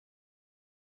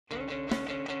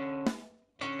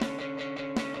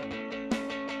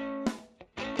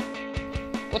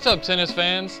What's up, tennis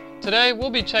fans? Today we'll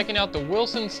be checking out the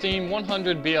Wilson Steam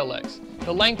 100 BLX.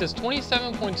 The length is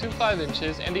 27.25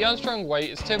 inches and the unstrung weight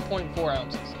is 10.4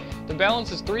 ounces. The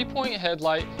balance is 3-point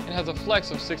headlight and has a flex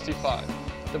of 65.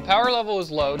 The power level is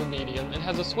low to medium and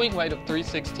has a swing weight of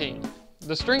 316.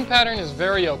 The string pattern is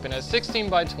very open at 16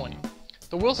 by 20.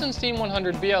 The Wilson Steam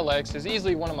 100 BLX is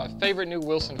easily one of my favorite new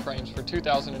Wilson frames for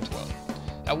 2012.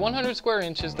 At 100 square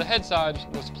inches, the head size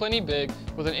was plenty big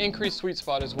with an increased sweet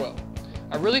spot as well.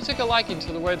 I really took a liking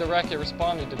to the way the racket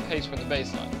responded to pace from the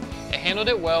baseline. It handled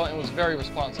it well and was very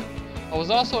responsive. I was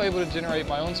also able to generate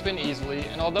my own spin easily,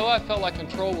 and although I felt like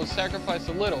control was sacrificed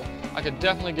a little, I could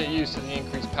definitely get used to the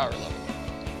increased power level.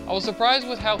 I was surprised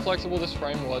with how flexible this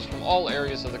frame was from all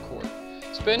areas of the court.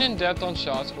 Spin and depth on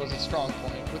shots was its strong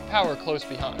point, with power close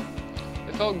behind.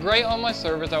 It felt great on my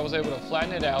serve as I was able to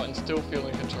flatten it out and still feel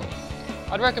in control.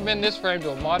 I'd recommend this frame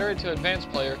to a moderate to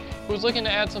advanced player who is looking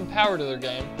to add some power to their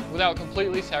game without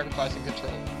completely sacrificing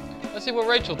control. Let's see what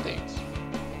Rachel thinks.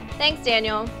 Thanks,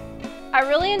 Daniel. I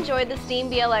really enjoyed the Steam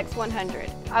BLX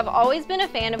 100. I've always been a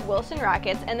fan of Wilson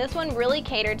rackets, and this one really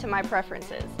catered to my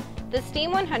preferences. The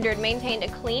Steam 100 maintained a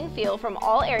clean feel from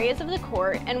all areas of the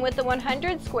court, and with the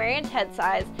 100 square inch head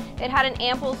size, it had an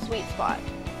ample sweet spot.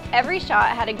 Every shot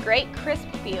had a great crisp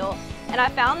feel, and I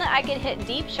found that I could hit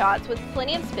deep shots with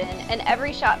plenty of spin, and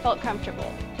every shot felt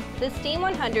comfortable. The Steam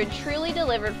 100 truly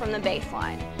delivered from the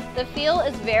baseline. The feel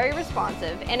is very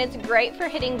responsive, and it's great for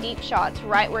hitting deep shots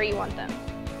right where you want them.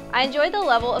 I enjoyed the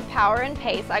level of power and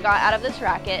pace I got out of this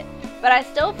racket, but I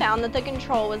still found that the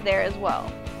control was there as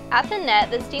well. At the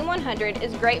net, the Steam 100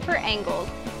 is great for angles,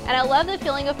 and I love the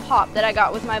feeling of pop that I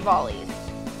got with my volleys.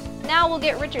 Now we'll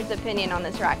get Richard's opinion on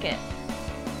this racket.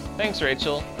 Thanks,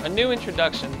 Rachel. A new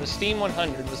introduction, the Steam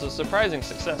 100 was a surprising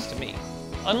success to me.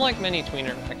 Unlike many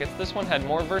tweener rackets, this one had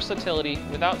more versatility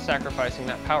without sacrificing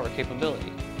that power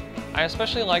capability. I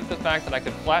especially liked the fact that I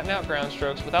could flatten out ground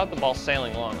strokes without the ball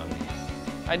sailing along on me.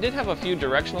 I did have a few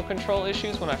directional control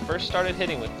issues when I first started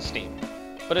hitting with the Steam,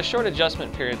 but a short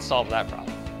adjustment period solved that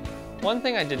problem. One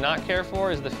thing I did not care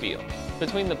for is the feel.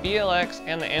 Between the BLX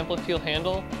and the Amplifeel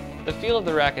handle, the feel of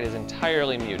the racket is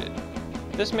entirely muted.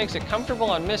 This makes it comfortable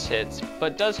on mishits,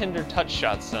 but does hinder touch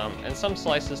shots some, and some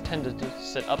slices tend to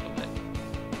sit up a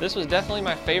bit. This was definitely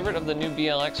my favorite of the new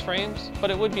BLX frames,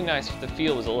 but it would be nice if the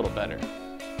feel was a little better.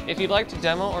 If you'd like to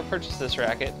demo or purchase this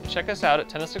racket, check us out at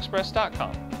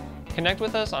tennisexpress.com. Connect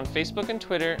with us on Facebook and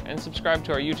Twitter, and subscribe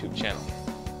to our YouTube channel.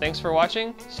 Thanks for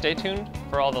watching. Stay tuned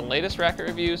for all the latest racket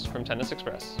reviews from Tennis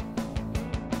Express.